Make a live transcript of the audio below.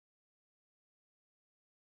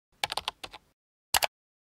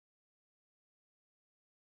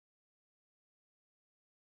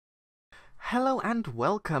Hello and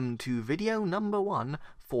welcome to video number 1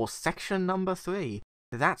 for section number 3.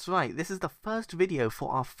 That's right, this is the first video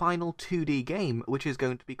for our final 2D game, which is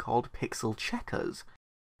going to be called Pixel Checkers.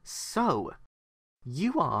 So,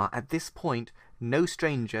 you are, at this point, no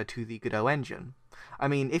stranger to the Godot engine. I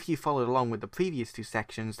mean, if you followed along with the previous 2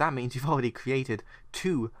 sections, that means you've already created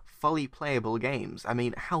 2 fully playable games. I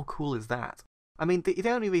mean, how cool is that? I mean, the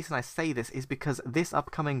only reason I say this is because this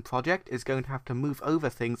upcoming project is going to have to move over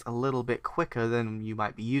things a little bit quicker than you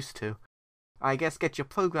might be used to. I guess get your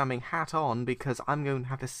programming hat on, because I'm going to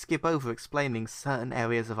have to skip over explaining certain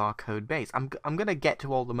areas of our code base. I'm going to get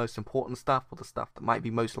to all the most important stuff, or the stuff that might be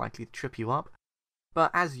most likely to trip you up. But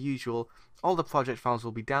as usual, all the project files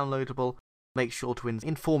will be downloadable. Make sure to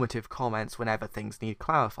informative comments whenever things need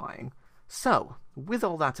clarifying. So, with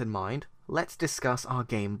all that in mind, let's discuss our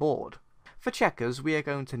game board. For checkers, we are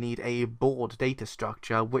going to need a board data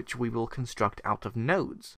structure which we will construct out of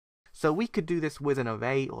nodes. So we could do this with an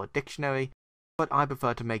array or a dictionary, but I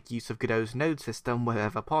prefer to make use of Godot's node system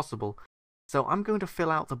wherever possible. So I'm going to fill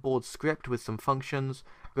out the board script with some functions,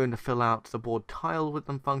 I'm going to fill out the board tile with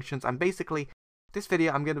some functions, and basically, this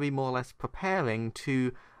video I'm going to be more or less preparing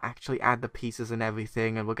to actually add the pieces and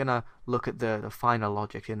everything, and we're going to look at the final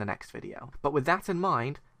logic in the next video. But with that in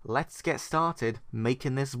mind, let's get started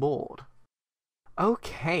making this board.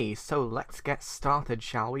 Okay, so let's get started,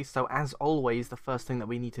 shall we? So as always, the first thing that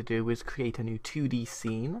we need to do is create a new 2D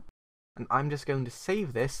scene. And I'm just going to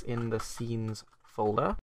save this in the scenes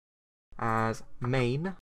folder as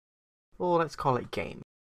main, or let's call it game,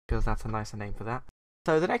 because that's a nicer name for that.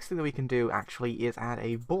 So the next thing that we can do actually is add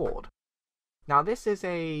a board. Now this is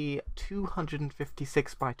a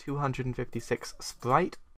 256 by 256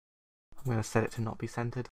 sprite. I'm going to set it to not be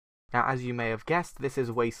centered. Now, as you may have guessed, this is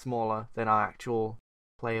way smaller than our actual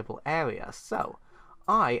playable area, so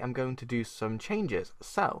I am going to do some changes.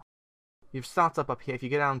 So, you've started up here. If you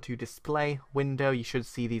go down to Display, Window, you should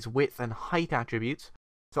see these width and height attributes.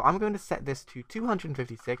 So I'm going to set this to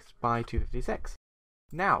 256 by 256.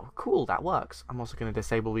 Now, cool, that works. I'm also going to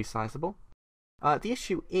disable resizable. The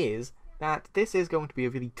issue is that this is going to be a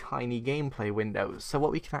really tiny gameplay window, so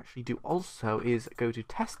what we can actually do also is go to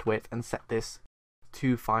Test Width and set this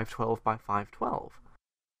to 512 by 512.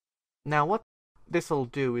 Now what this will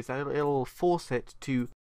do is that it'll force it to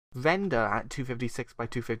render at 256 by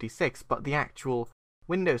 256, but the actual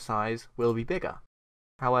window size will be bigger.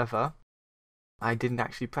 However, I didn't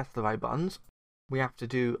actually press the right buttons. We have to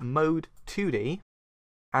do mode 2D,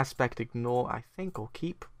 aspect ignore I think, or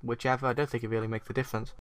keep, whichever. I don't think it really makes a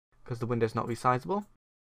difference because the window's not resizable.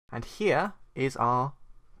 And here is our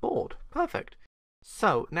board. Perfect.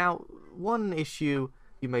 So, now, one issue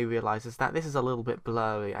you may realise is that this is a little bit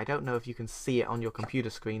blurry. I don't know if you can see it on your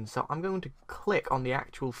computer screen, so I'm going to click on the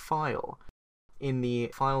actual file in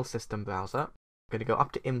the file system browser. I'm going to go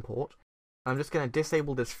up to import. I'm just going to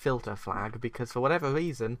disable this filter flag because for whatever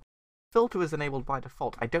reason, filter is enabled by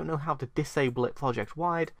default. I don't know how to disable it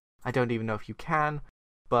project-wide. I don't even know if you can,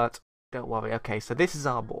 but don't worry. Okay, so this is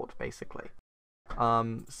our board, basically.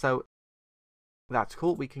 So that's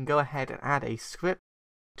cool. We can go ahead and add a script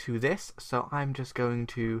to this. So I'm just going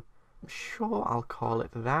to, sure, I'll call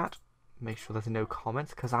it that. Make sure there's no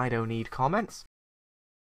comments, because I don't need comments.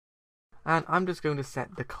 And I'm just going to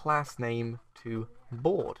set the class name to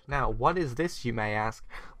board. Now, what is this, you may ask?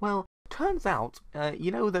 Well, turns out,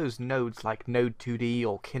 you know those nodes like Node 2D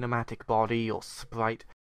or Kinematic Body or Sprite?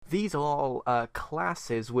 These are all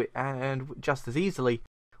classes, and just as easily,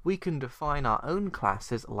 we can define our own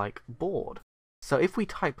classes like board. So if we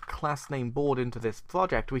type class name board into this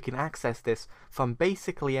project, we can access this from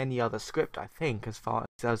basically any other script, I think, as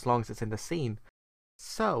long as it's in the scene.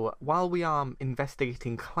 So, while we are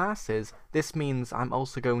investigating classes, this means I'm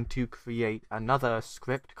also going to create another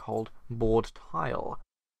script called board tile.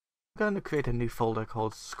 I'm going to create a new folder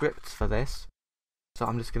called scripts for this. So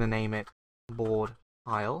I'm just going to name it board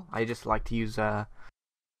tile. I just like to use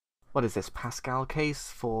what is this, Pascal case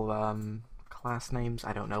for class names.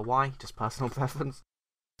 I don't know why, just personal preference.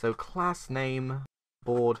 So class name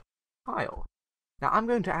board tile. Now I'm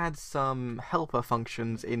going to add some helper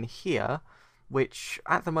functions in here, which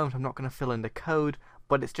at the moment I'm not going to fill in the code,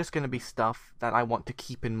 but it's just going to be stuff that I want to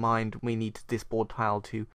keep in mind we need this board tile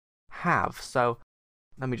to have. So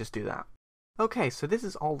let me just do that. Okay, so this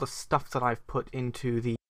is all the stuff that I've put into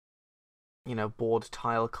the board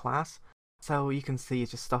tile class. So you can see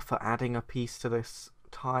it's just stuff for adding a piece to this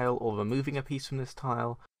tile, or removing a piece from this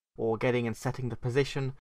tile, or getting and setting the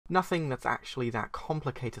position. Nothing that's actually that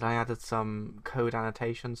complicated. I added some code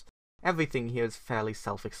annotations. Everything here is fairly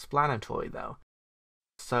self-explanatory though.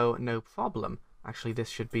 So no problem. Actually this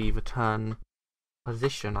should be return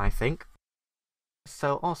position, I think.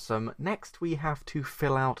 So awesome. Next we have to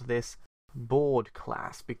fill out this board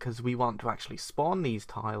class because we want to actually spawn these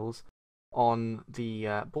tiles on the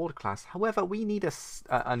board class. However, we need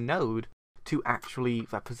a node to actually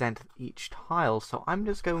represent each tile. So I'm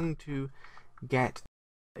just going to get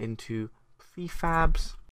into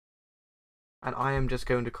prefabs, and I am just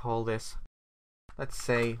going to call this, let's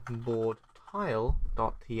say, board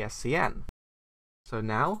tile.tscn. So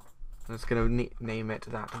now I'm just going to name it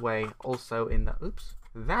that way. Also in the, oops,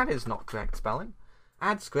 that is not correct spelling.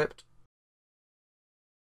 Add script.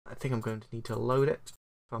 I think I'm going to need to load it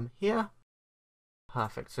from here.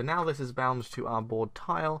 Perfect. So now this is bound to our board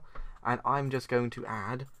tile, and I'm just going to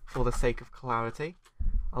add, for the sake of clarity,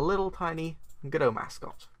 a little tiny Godot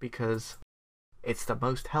mascot, because it's the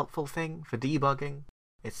most helpful thing for debugging.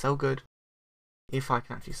 It's so good. If I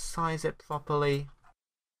can actually size it properly.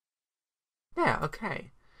 Yeah,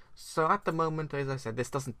 okay. So at the moment, as I said, this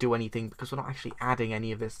doesn't do anything because we're not actually adding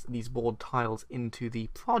any of these board tiles into the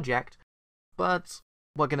project, but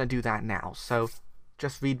we're going to do that now. So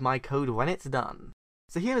just read my code when it's done.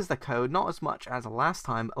 So here is the code, not as much as last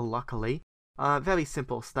time, luckily. Very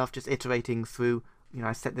simple stuff, just iterating through. You know,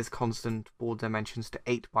 I set this constant board dimensions to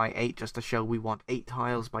 8 by 8 just to show we want 8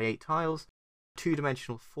 tiles by 8 tiles.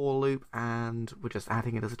 2-dimensional for loop, and we're just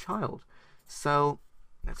adding it as a child. So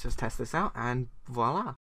let's just test this out, and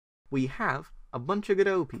voila. We have a bunch of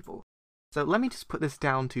Godot people. So let me just put this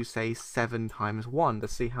down to, say, 7 times 1 to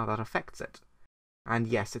see how that affects it. And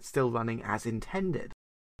yes, it's still running as intended.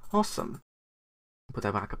 Awesome. Put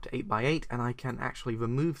that back up to 8 by 8, and I can actually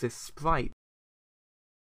remove this sprite.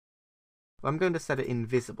 I'm going to set it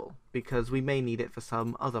invisible, because we may need it for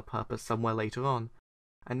some other purpose somewhere later on.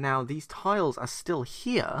 And now these tiles are still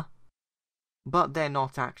here, but they're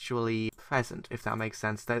not actually present, if that makes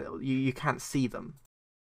sense. You can't see them.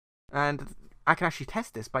 And I can actually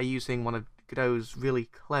test this by using one of Godot's really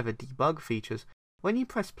clever debug features. When you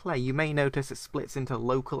press play, you may notice it splits into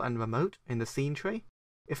local and remote in the scene tree.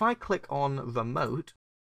 If I click on remote,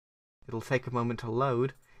 it'll take a moment to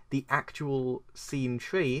load the actual scene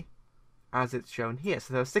tree as it's shown here.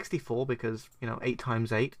 So there are 64 because, 8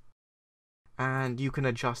 times 8. And you can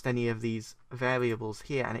adjust any of these variables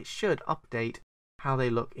here, and it should update how they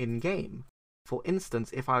look in-game. For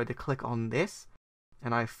instance, if I were to click on this,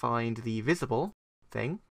 and I find the visible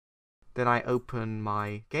thing, then I open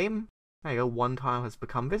my game. There you go, one tile has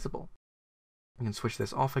become visible. I can switch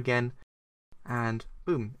this off again, and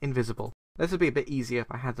boom, invisible. This would be a bit easier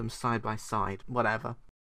if I had them side by side, whatever.